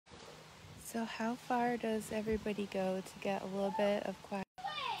So how far does everybody go to get a little bit of quiet?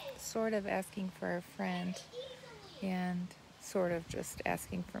 Sort of asking for a friend and sort of just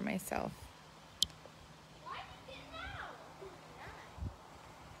asking for myself.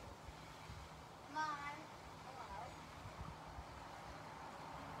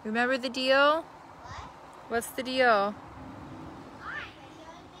 Remember the deal? What's the deal?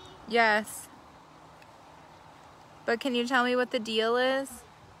 Yes. But can you tell me what the deal is?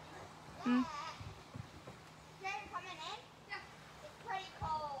 Hmm?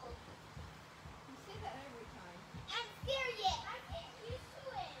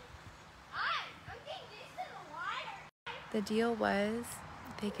 The deal was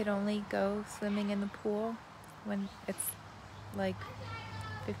they could only go swimming in the pool when it's like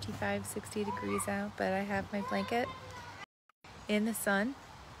 55, 60 degrees out, but I have my blanket in the sun.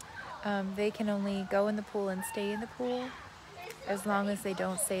 They can only go in the pool and stay in the pool as long as they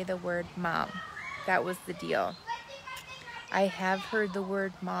don't say the word mom. That was the deal. I have heard the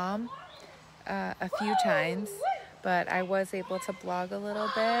word mom a few times, but I was able to blog a little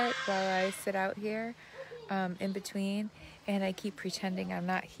bit while I sit out here in between, and I keep pretending I'm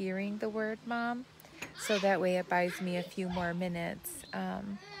not hearing the word mom, so that way it buys me a few more minutes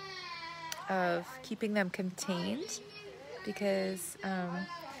of keeping them contained, because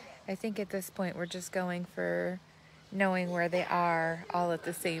I think at this point we're just going for knowing where they are all at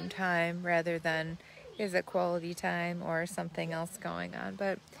the same time rather than is it quality time or something else going on.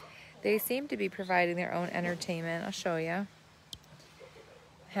 But they seem to be providing their own entertainment. I'll show you.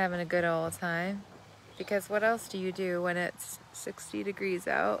 Having a good old time. Because what else do you do when it's 60 degrees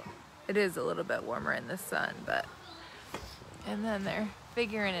out? It is a little bit warmer in the sun, but... And then they're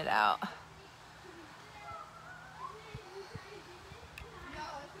figuring it out.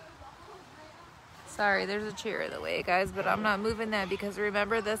 Sorry, there's a chair in the way, guys, but I'm not moving that because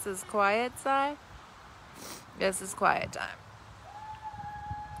remember, this is quiet side. This is quiet time.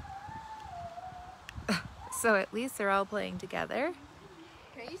 So at least they're all playing together.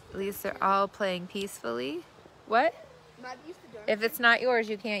 At least they're all playing peacefully. What? If it's not yours,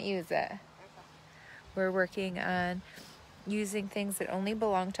 you can't use it. We're working on using things that only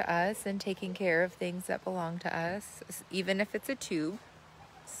belong to us and taking care of things that belong to us, even if it's a tube.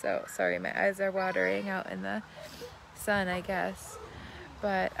 So, sorry, my eyes are watering out in the sun, I guess.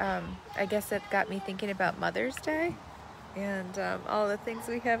 But I guess it got me thinking about Mother's Day and all the things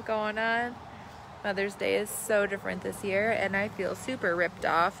we have going on. Mother's Day is so different this year, and I feel super ripped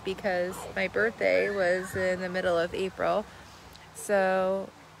off because my birthday was in the middle of April. So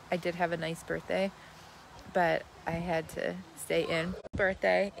I did have a nice birthday, but I had to stay in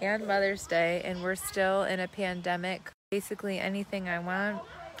birthday and Mother's Day, and we're still in a pandemic. Basically anything I want,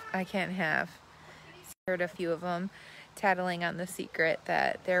 I can't have. I heard a few of them tattling on the secret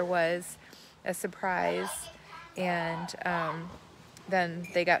that there was a surprise, and then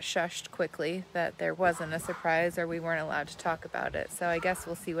they got shushed quickly that there wasn't a surprise or we weren't allowed to talk about it. So I guess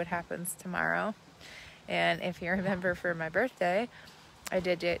we'll see what happens tomorrow. And if you remember, for my birthday, I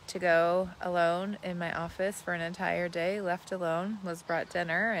did get to go alone in my office for an entire day, left alone, was brought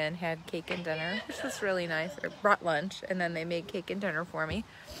dinner and had cake and dinner, which was really nice, or brought lunch, and then they made cake and dinner for me.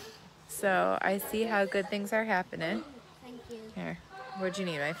 So I see how good things are happening. Thank you. Here, what'd you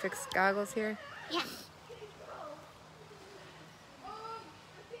need? My fixed goggles here? Yeah.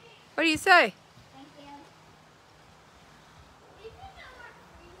 What do you say? Thank you.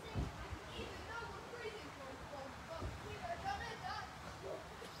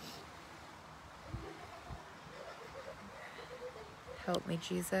 Help me,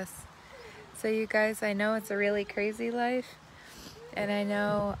 Jesus. So you guys, I know it's a really crazy life, and I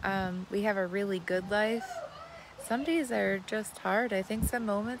know we have a really good life. Some days are just hard. I think some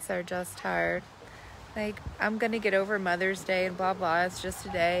moments are just hard. Like, I'm gonna get over Mother's Day and blah blah, it's just a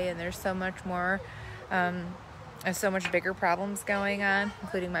day, and there's so much more, there's so much bigger problems going on,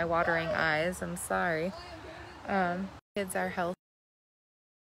 including my watering eyes. I'm sorry. Kids are healthy.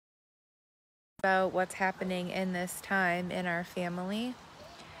 About what's happening in this time in our family,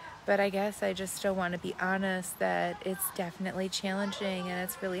 but I guess I just still want to be honest that it's definitely challenging and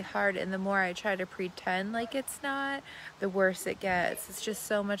it's really hard, and the more I try to pretend like it's not, the worse it gets. It's just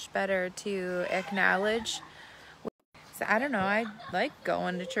so much better to acknowledge. So I don't know, I like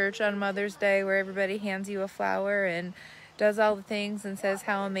going to church on Mother's Day where everybody hands you a flower and does all the things and says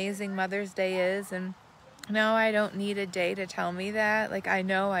how amazing Mother's Day is, and no, I don't need a day to tell me that. Like, I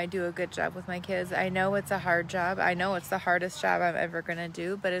know I do a good job with my kids. I know it's a hard job. I know it's the hardest job I'm ever going to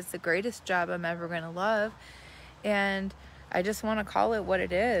do, but it's the greatest job I'm ever going to love. And I just want to call it what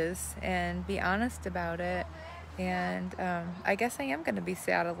it is and be honest about it. And I guess I am going to be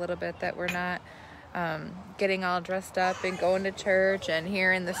sad a little bit that we're not getting all dressed up and going to church and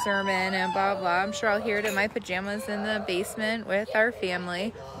hearing the sermon and blah blah. I'm sure I'll hear it in my pajamas in the basement with our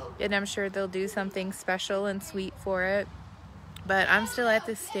family, and I'm sure they'll do something special and sweet for it. But I'm still at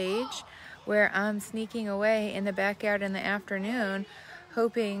this stage where I'm sneaking away in the backyard in the afternoon,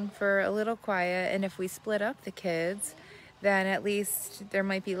 hoping for a little quiet. And if we split up the kids, then at least there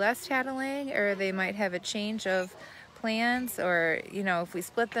might be less tattling, or they might have a change of plans, or, you know, if we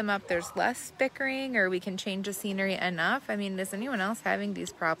split them up, there's less bickering, or we can change the scenery enough. I mean, is anyone else having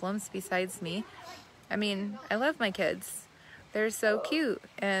these problems besides me? I mean, I love my kids. They're so cute,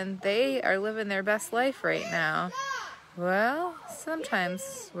 and they are living their best life right now. Well,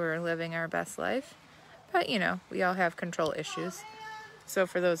 sometimes we're living our best life, but, you know, we all have control issues. So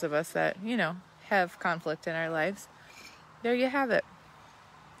for those of us that, you know, have conflict in our lives, there you have it.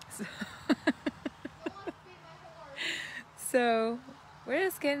 So we're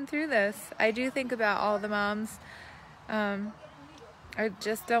just getting through this. I do think about all the moms. I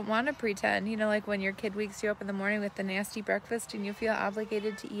just don't want to pretend, you know, like when your kid wakes you up in the morning with the nasty breakfast and you feel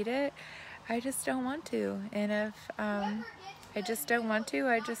obligated to eat it. I just don't want to. And if I just don't want to,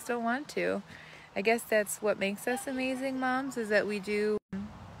 I just don't want to. I guess that's what makes us amazing moms, is that we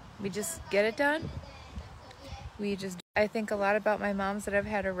just get it done. I think a lot about my moms that have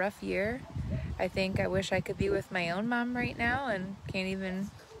had a rough year. I think I wish I could be with my own mom right now and can't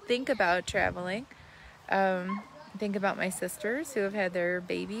even think about traveling. Think about my sisters who have had their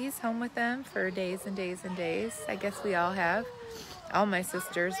babies home with them for days and days and days. I guess we all have. All my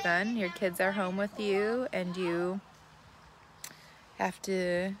sisters then. Your kids are home with you and you have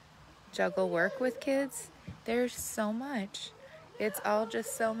to juggle work with kids. There's so much. It's all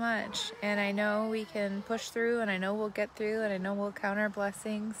just so much. And I know we can push through, and I know we'll get through, and I know we'll count our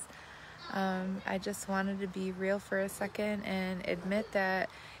blessings. I just wanted to be real for a second and admit that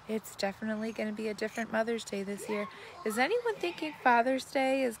it's definitely going to be a different Mother's Day this year. Is anyone thinking Father's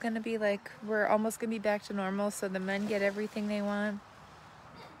Day is going to be like, we're almost going to be back to normal so the men get everything they want?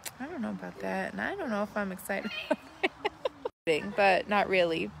 I don't know about that, and I don't know if I'm excited about it, but not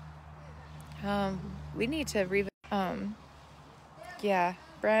really. We need to yeah,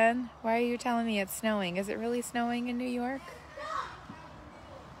 Bren, why are you telling me it's snowing? Is it really snowing in New York?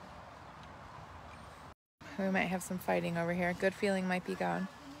 We might have some fighting over here. Good feeling might be gone.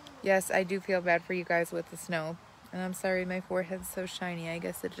 Yes, I do feel bad for you guys with the snow. And I'm sorry my forehead's so shiny. I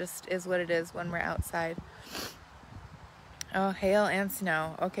guess it just is what it is when we're outside. Oh, hail and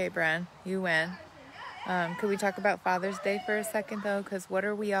snow. Okay, Bren, you win. Could we talk about Father's Day for a second, though? Because what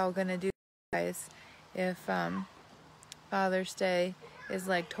are we all going to do, guys, if Father's Day is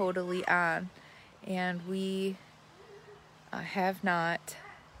like totally on and we have not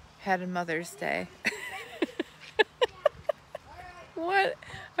had a Mother's Day? What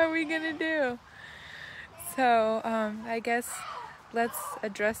are we gonna do? So I guess let's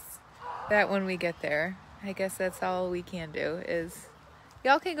address that when we get there. I guess that's all we can do. Is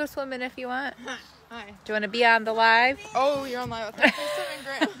y'all can go swimming if you want. Hi. Do you want to be on the live? Oh, you're on live. I thought you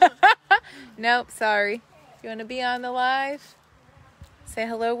were swimming, Grant. Nope, sorry. You want to be on the live? Say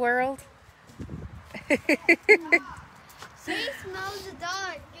hello, world. See, smells the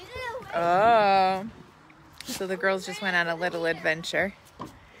dog. Get it away. Oh. So the girls just went on a little adventure.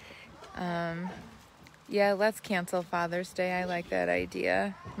 Yeah, let's cancel Father's Day. I like that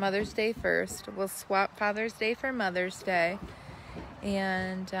idea. Mother's Day first. We'll swap Father's Day for Mother's Day.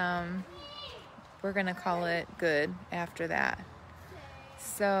 And we're going to call it good after that.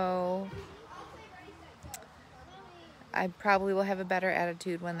 So I probably will have a better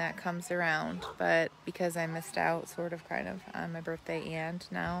attitude when that comes around. But because I missed out sort of kind of on my birthday and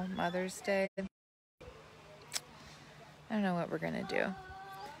now Mother's Day, I don't know what we're going to do.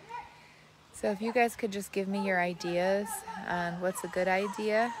 So if you guys could just give me your ideas on what's a good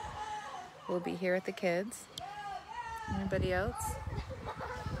idea, we'll be here with the kids. Anybody else?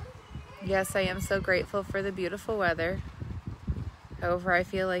 Yes, I am so grateful for the beautiful weather. However, I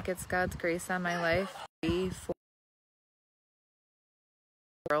feel like it's God's grace on my life. 4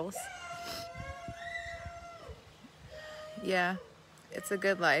 girls. Yeah, it's a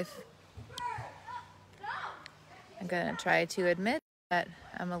good life. I'm going to try to admit that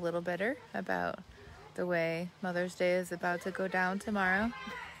I'm a little bitter about the way Mother's Day is about to go down tomorrow.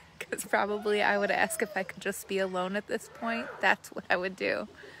 Because probably I would ask if I could just be alone at this point. That's what I would do.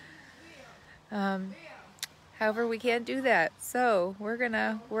 However, we can't do that. So we're going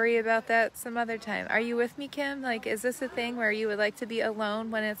to worry about that some other time. Are you with me, Kim? Like, is this a thing where you would like to be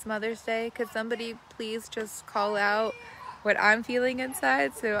alone when it's Mother's Day? Could somebody please just call out what I'm feeling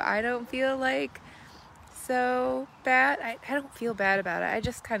inside so I don't feel like so bad. I don't feel bad about it. I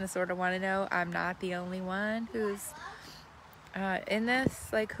just kind of sort of want to know I'm not the only one who's in this.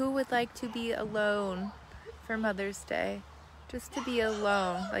 Like, who would like to be alone for Mother's Day? Just to be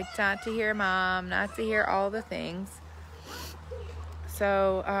alone, like not to hear mom, not to hear all the things.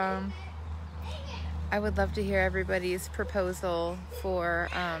 So I would love to hear everybody's proposal for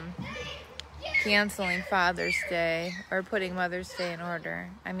canceling Father's Day or putting Mother's Day in order.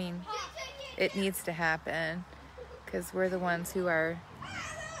 I mean, it needs to happen because we're the ones who are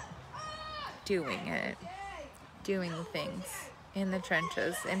doing it, doing the things in the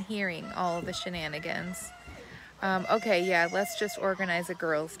trenches and hearing all the shenanigans. Okay, yeah, let's just organize a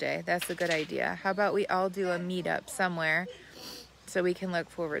girls' day. That's a good idea. How about we all do a meetup somewhere so we can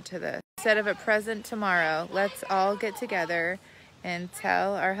look forward to this. Instead of a present tomorrow, let's all get together and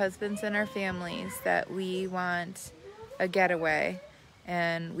tell our husbands and our families that we want a getaway,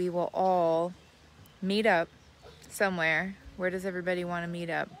 and we will all meet up somewhere. Where does everybody want to meet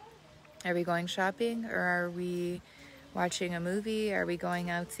up? Are we going shopping, or are we watching a movie? Are we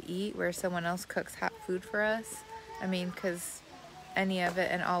going out to eat where someone else cooks hot food for us? I mean, because any of it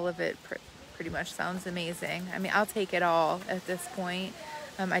and all of it pretty much sounds amazing. I mean, I'll take it all at this point.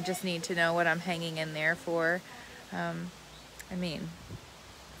 I just need to know what I'm hanging in there for. I mean,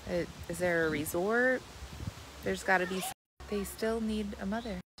 is there a resort? There's got to be. They still need a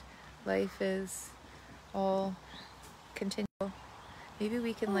mother. Life is all continual. Maybe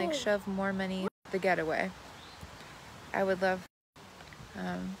we can like shove more money the getaway. I would love,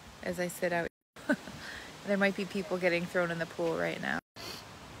 as I said, I would there might be people getting thrown in the pool right now.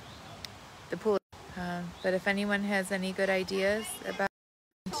 The pool. But if anyone has any good ideas about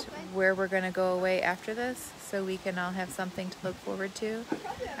where we're going to go away after this, so we can all have something to look forward to,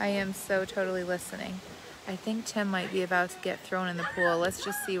 I am so totally listening. I think Tim might be about to get thrown in the pool. Let's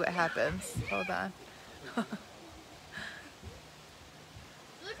just see what happens. Hold on.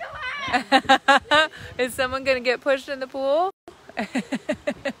 Is someone going to get pushed in the pool?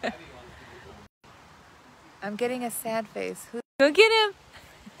 I'm getting a sad face. Go get him.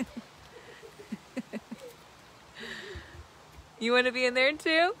 You want to be in there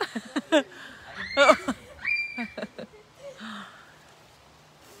too?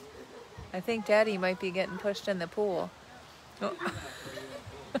 I think Daddy might be getting pushed in the pool. Oh.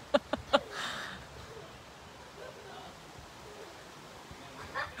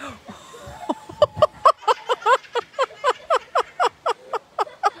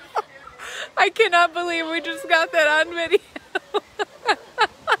 I cannot believe we just got that on video.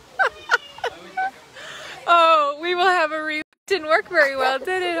 Oh, we will have a re. Didn't work very well,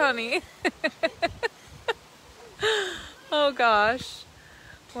 did it, honey? Oh gosh.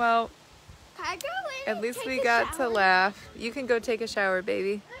 Well, at least we got to laugh. You can go take a shower,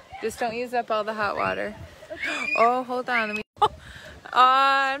 baby. Just don't use up all the hot water. Oh, hold on. Let me.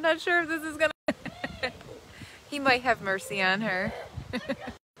 I'm not sure if this is gonna. He might have mercy on her.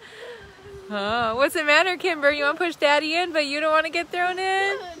 Oh, what's the matter, Kimber? You want to push Daddy in, but you don't want to get thrown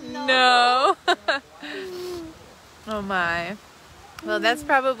in? No. Oh my. Well, that's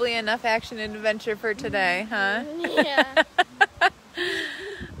probably enough action and adventure for today, huh?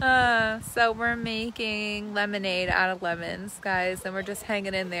 Yeah. So we're making lemonade out of lemons, guys, and we're just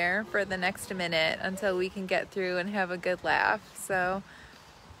hanging in there for the next minute until we can get through and have a good laugh. So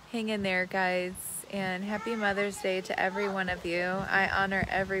hang in there, guys, and happy Mother's Day to every one of you. I honor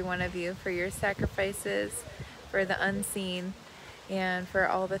every one of you for your sacrifices, for the unseen, and for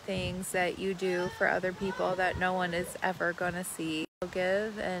all the things that you do for other people that no one is ever going to see.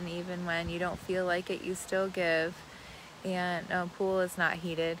 Give, and even when you don't feel like it, you still give. And pool is not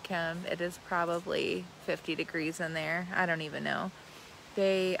heated, Kim. It is probably 50 degrees in there. I don't even know.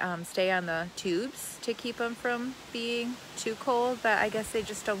 They stay on the tubes to keep them from being too cold, but I guess they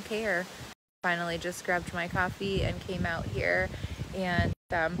just don't care. Finally just grabbed my coffee and came out here, and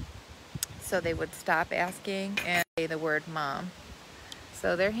so they would stop asking and say the word mom.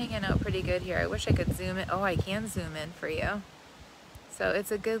 So they're hanging out pretty good here. I wish I could zoom in. Oh, I can zoom in for you. So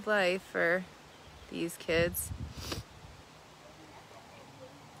it's a good life for these kids.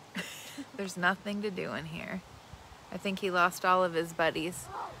 There's nothing to do in here. I think he lost all of his buddies.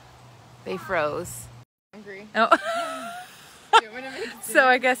 They froze. Hungry. Oh. Do you want me to make So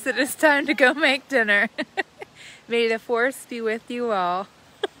I guess it is time to go make dinner. May the force be with you all.